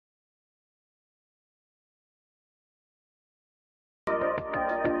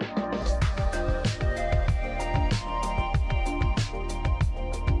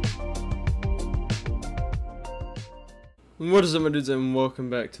What is up, my dudes, and welcome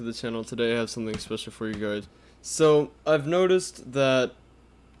back to the channel. Today I have something special for you guys. So, I've noticed that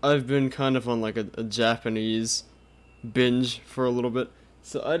I've been kind of on like a Japanese binge for a little bit.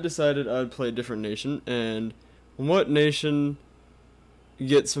 So I decided I'd play a different nation, and what nation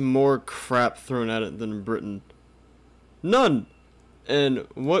gets more crap thrown at it than Britain? None! And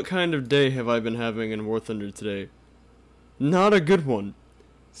what kind of day have I been having in War Thunder today? Not a good one.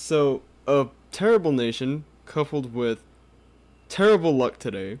 So, a terrible nation coupled with terrible luck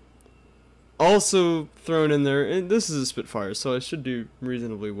today. Also thrown in there, and this is a Spitfire, so I should do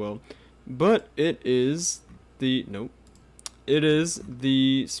reasonably well. But it is the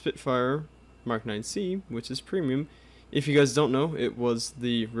Spitfire Mk which is premium. If you guys don't know, it was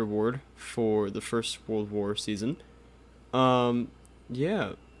the reward for the first World War season.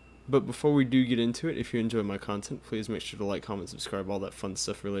 Yeah. But before we do get into it, if you enjoy my content, please make sure to like, comment, subscribe. All that fun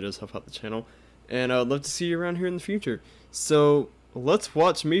stuff really does help out the channel. And I would love to see you around here in the future. So, let's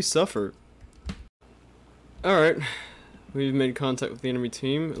watch me suffer. Alright, we've made contact with the enemy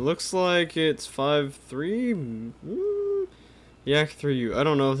team. It looks like it's 5-3? Yak 3U. I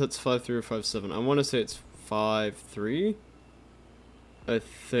don't know if that's 5-3 or 5-7. I want to say it's 5-3. I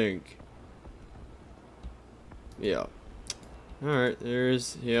think. Yeah. Alright,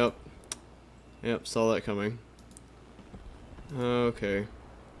 there's... Yep, saw that coming. Okay.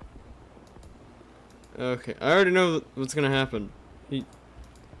 Okay, I already know what's gonna happen.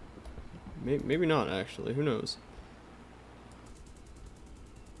 Maybe not, actually. Who knows?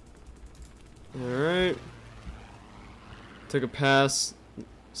 Alright. Took a pass.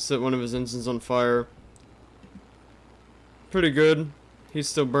 Set one of his engines on fire. Pretty good. He's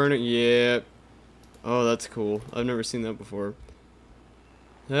still burning. Yeah. Oh, that's cool. I've never seen that before.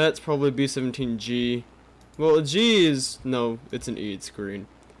 That's probably B-17G. Well, a G is... No, it's an E. It's green.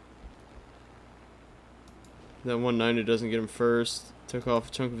 That 190 doesn't get him first. Took off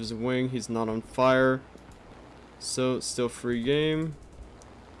a chunk of his wing. He's not on fire. So, it's still free game.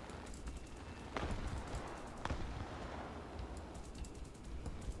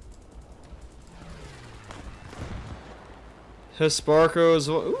 Hesparco as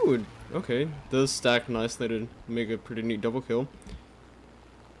well. Ooh, okay. Those stack nicely to make a pretty neat double kill.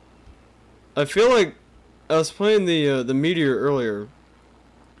 I feel like I was playing the Meteor earlier,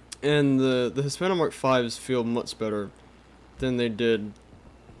 and the Hispano Mark 5s feel much better than they did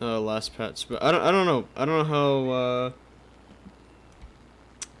last patch. But I don't know. I don't know how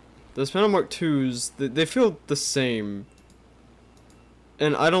the Hispano Mark 2s they feel the same,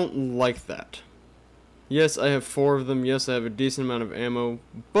 and I don't like that. Yes, I have 4 of them. Yes, I have a decent amount of ammo,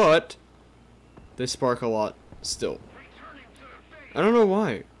 but they spark a lot still. I don't know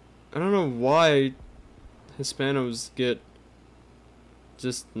why. I don't know why Hispanos get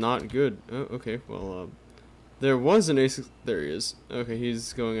just not good. Oh, okay, well, there was an ace. There he is. Okay,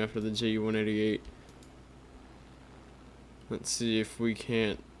 he's going after the J188. Let's see if we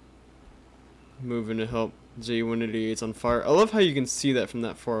can't move in to help. J188's on fire. I love how you can see that from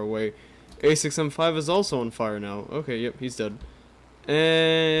that far away. A6M5 is also on fire now. Okay, yep, he's dead.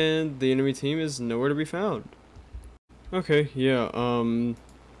 And the enemy team is nowhere to be found. Okay, yeah,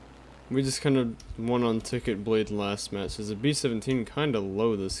 we just kind of won on Ticket Blade last match. There's a B-17 kind of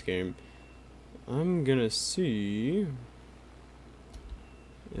low this game. I'm gonna see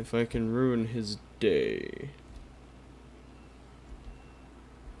if I can ruin his day.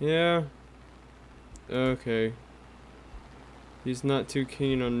 Yeah. Okay. He's not too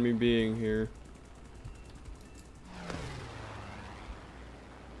keen on me being here.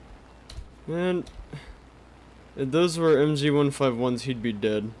 Man, if those were MG151s, he'd be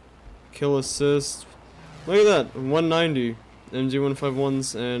dead. Kill assist. Look at that, 190.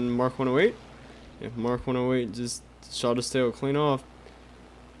 MG151s and Mark 108. Yeah, Mark 108 just shot his tail clean off.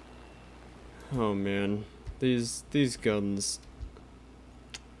 Oh man, these guns.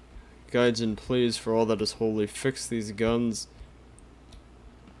 Gaijin, please, for all that is holy, fix these guns.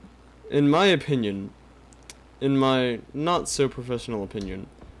 In my opinion, in my not so professional opinion,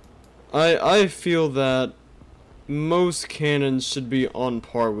 I feel that most cannons should be on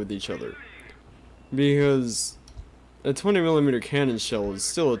par with each other, because a 20mm cannon shell is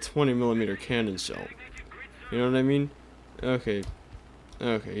still a 20mm cannon shell. You know what I mean? Okay.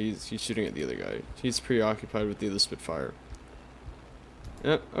 Okay, he's shooting at the other guy. He's preoccupied with the other Spitfire.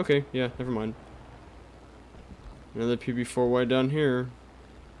 Yep, okay, yeah, never mind. Another PB4Y down here.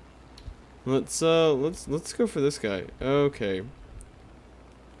 Let's go for this guy. Okay.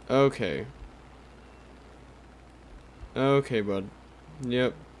 Okay. Okay, bud.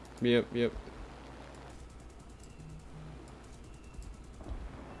 Yep.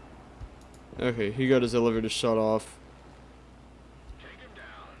 Okay, he got his elevator shut off.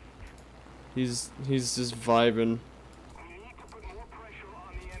 He's just vibing.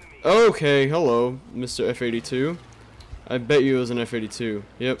 Okay, hello, Mr. F-82. I bet you it was an F-82.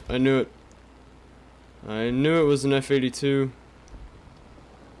 Yep, I knew it. I knew it was an F-82.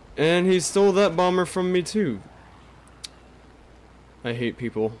 And he stole that bomber from me too. I hate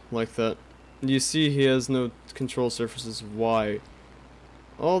people like that. You see he has no control surfaces. Why?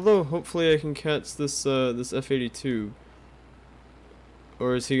 Although, hopefully I can catch this this F-82.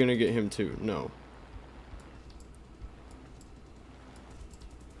 Or is he gonna get him too? No.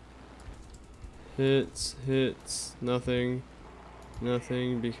 Hits, nothing.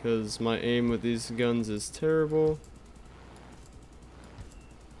 Nothing, because my aim with these guns is terrible.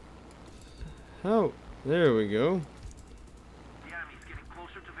 How? There we go.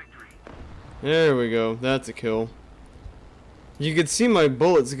 There we go. That's a kill. You could see my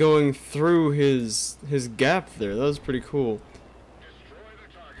bullets going through his gap there. That was pretty cool.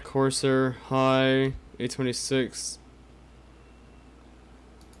 Corsair, high, A26.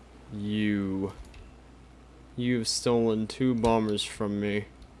 You've stolen 2 bombers from me.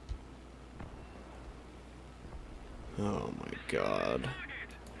 Oh my god.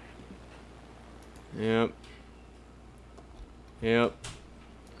 Yep. Yep.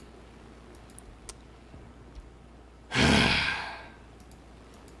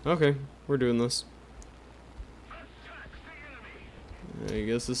 Okay, we're doing this. I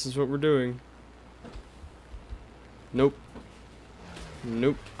guess this is what we're doing. Nope.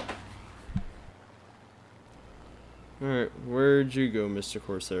 Nope. Alright, where'd you go, Mr.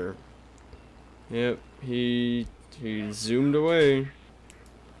 Corsair? Yep, he zoomed away.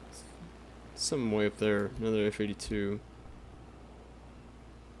 Something way up there. Another F-82.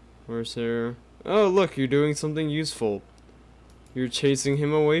 Corsair. Oh, look, you're doing something useful. You're chasing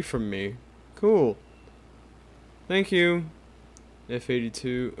him away from me. Cool. Thank you.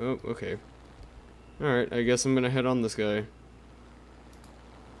 F-82. Oh, okay. Alright, I guess I'm gonna head on this guy.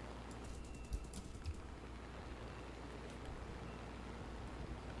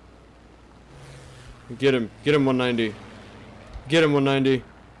 Get him. Get him 190. Get him 190.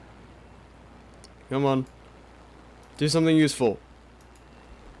 Come on. Do something useful.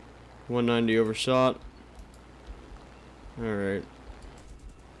 190 overshot. Alright.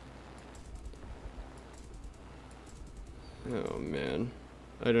 Oh man.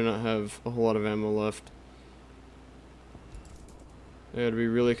 I do not have a whole lot of ammo left. I gotta be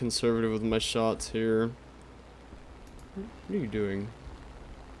really conservative with my shots here. What are you doing?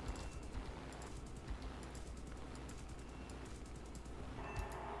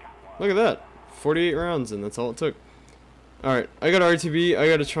 Look at that. 48 rounds and that's all it took. Alright, I got RTB. I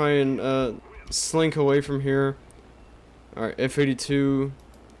gotta try and slink away from here. Alright, F-82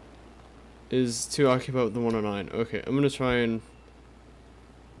 is to occupy with the 109. Okay, I'm gonna try and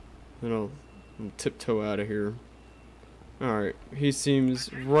I'll tiptoe out of here. Alright, he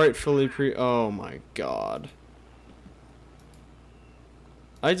seems rightfully oh my god.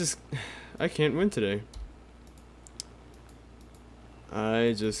 I can't win today.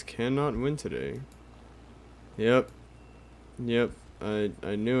 I just cannot win today. Yep. Yep.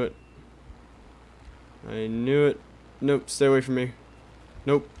 I knew it. I knew it. Nope, stay away from me.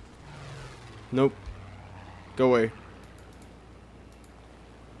 Nope. Nope. Go away.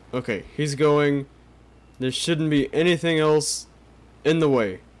 Okay, he's going. There shouldn't be anything else in the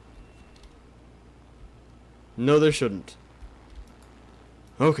way. No, there shouldn't.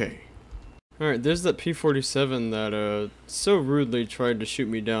 Okay. Alright, there's that P-47 that so rudely tried to shoot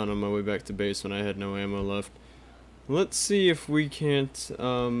me down on my way back to base when I had no ammo left. Let's see if we can't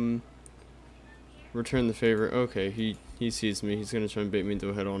return the favor. Okay, he sees me. He's gonna try and bait me into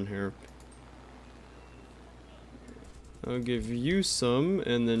a head-on here. I'll give you some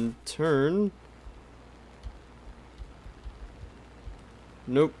and then turn.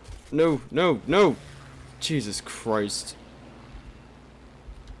 Nope. No, no, no! Jesus Christ.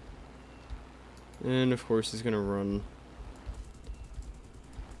 And of course he's gonna run.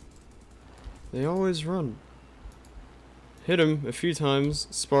 They always run. Hit him a few times,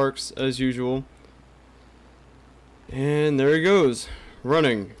 sparks as usual. And there he goes,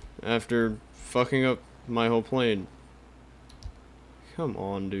 running after fucking up my whole plane. Come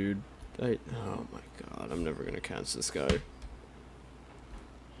on, dude. Oh my god, I'm never gonna catch this guy.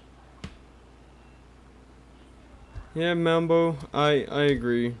 Yeah, Mambo, I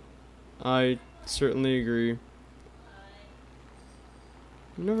agree. I certainly agree.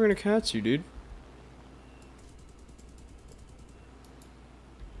 I'm never gonna catch you, dude.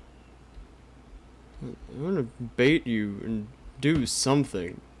 I'm gonna bait you and do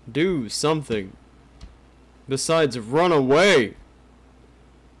something. Do something. Besides, run away!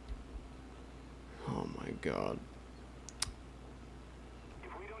 god.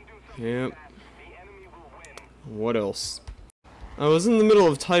 Yep. What else? I was in the middle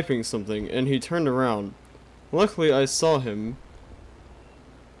of typing something, and he turned around. Luckily, I saw him.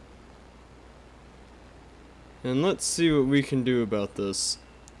 And let's see what we can do about this.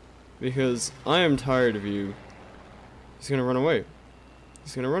 Because I am tired of you. He's gonna run away.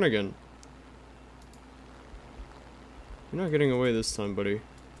 He's gonna run again. You're not getting away this time, buddy.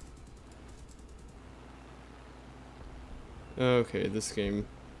 Okay, this game.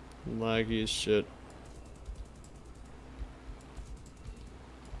 Laggy as shit.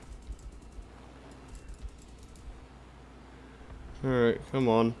 Alright, come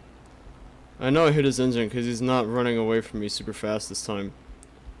on. I know I hit his engine because he's not running away from me super fast this time.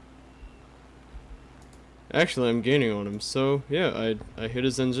 Actually, I'm gaining on him, so yeah, I hit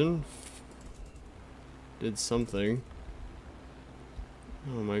his engine. Did something.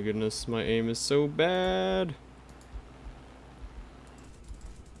 Oh my goodness, my aim is so bad.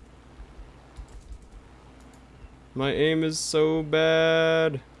 My aim is so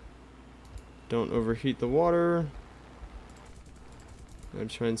bad. Don't overheat the water. Gotta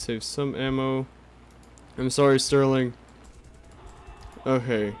try and save some ammo. I'm sorry, Sterling.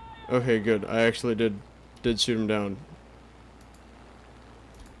 Okay. Okay, good. I actually did shoot him down.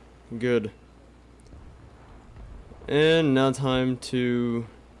 Good. And now time to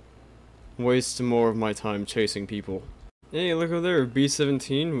waste more of my time chasing people. Hey, look over there.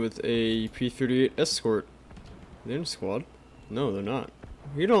 B-17 with a P-38 escort. They're in a squad? No, they're not.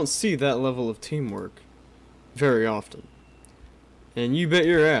 You don't see that level of teamwork very often. And you bet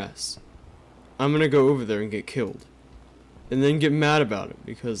your ass I'm gonna go over there and get killed. And then get mad about it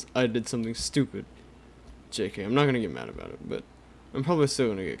because I did something stupid. JK, I'm not gonna get mad about it, but I'm probably still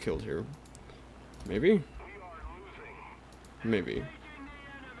gonna get killed here. Maybe? Maybe.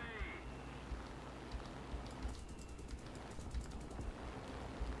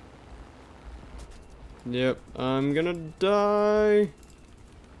 Yep, I'm gonna die.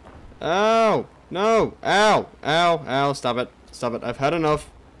 Ow! No! Ow! Ow! Ow! Stop it. Stop it. I've had enough.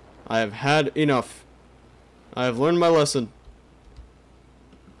 I have had enough. I have learned my lesson.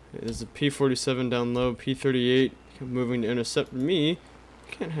 There's a P-47 down low. P-38 moving to intercept me.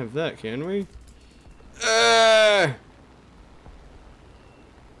 Can't have that, can we?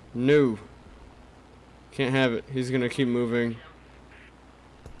 No. Can't have it. He's gonna keep moving.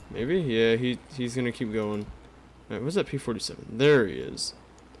 Maybe? Yeah, he's gonna keep going. Alright, where's that P-47? There he is.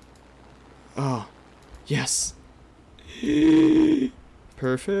 Oh. Yes!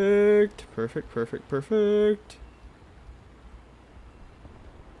 Perfect. Perfect, perfect, perfect.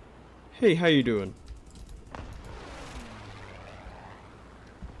 Hey, how you doing?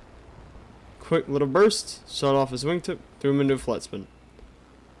 Quick little burst. Shot off his wingtip. Threw him into a flat spin.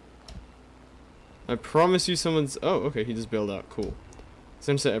 I promise you someone's... Oh, okay, he just bailed out. Cool. I was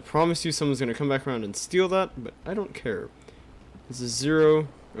gonna say, I promise you someone's gonna come back around and steal that, but I don't care. This is 0...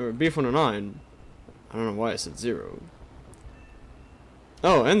 Or B-109. I don't know why I said 0.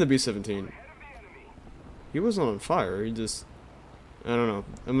 Oh, and the B-17. He wasn't on fire, he just... I don't know.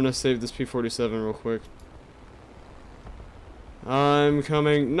 I'm gonna save this P-47 real quick. I'm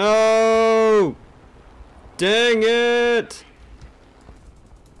coming. No! Dang it!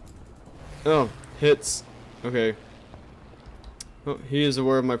 Oh, hits. Okay. Oh, he is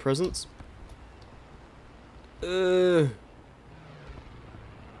aware of my presence. Alright,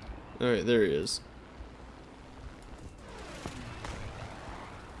 there he is.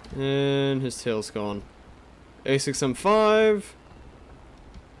 And his tail's gone. A6M5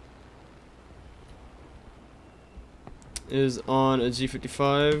 is on a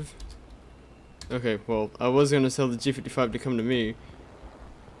G55. Okay, well, I was gonna tell the G55 to come to me.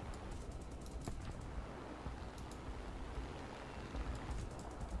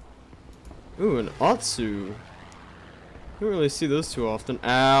 Ooh, an Otsu. Don't really see those too often.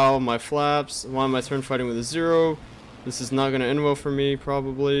 Ow, my flaps. Why am I turn fighting with a 0? This is not gonna end well for me,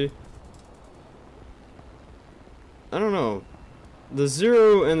 probably. I don't know. The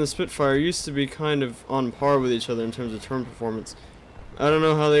 0 and the Spitfire used to be kind of on par with each other in terms of turn performance. I don't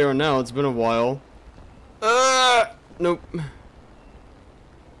know how they are now. It's been a while. Nope.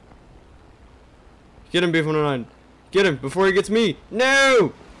 Get him, B-109. Get him before he gets me.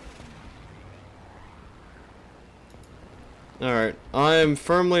 No! Alright. I am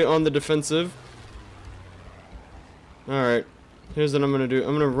firmly on the defensive. Alright. Here's what I'm gonna do.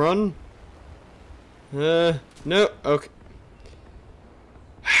 I'm gonna run. No. Okay.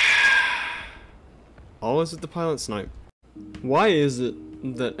 Always at the pilot snipe. Why is it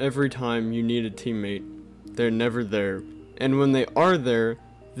that every time you need a teammate, they're never there? And when they are there,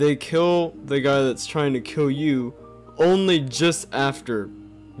 they kill the guy that's trying to kill you only just after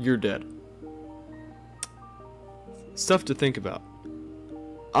you're dead. Stuff to think about.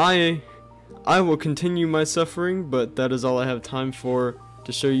 I will continue my suffering, but that is all I have time for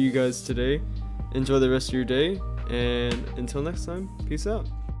to show you guys today. Enjoy the rest of your day, and until next time, peace out.